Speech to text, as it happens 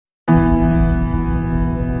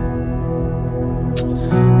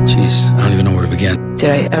Jeez, I don't even know where to begin. Did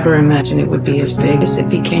I ever imagine it would be as big as it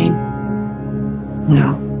became?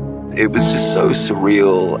 No. It was just so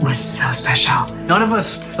surreal. It was so special. None of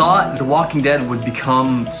us thought The Walking Dead would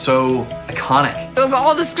become so iconic. It was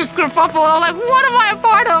all this just kerfuffle, and I'm like, what am I a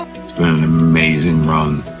part of? It's been an amazing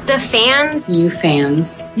run. The fans. You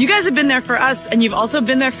fans. You guys have been there for us, and you've also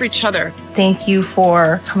been there for each other. Thank you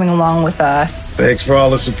for coming along with us. Thanks for all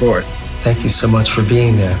the support. Thank you so much for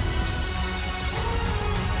being there.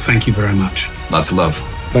 Thank you very much. Lots of love.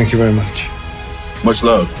 Thank you very much. Much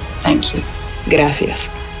love. Thank you. Gracias.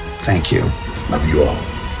 Thank you. Love you all.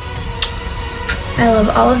 I love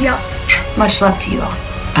all of y'all. Much love to you all.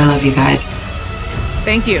 I love you guys.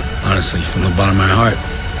 Thank you. Honestly, from the bottom of my heart,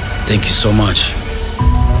 thank you so much.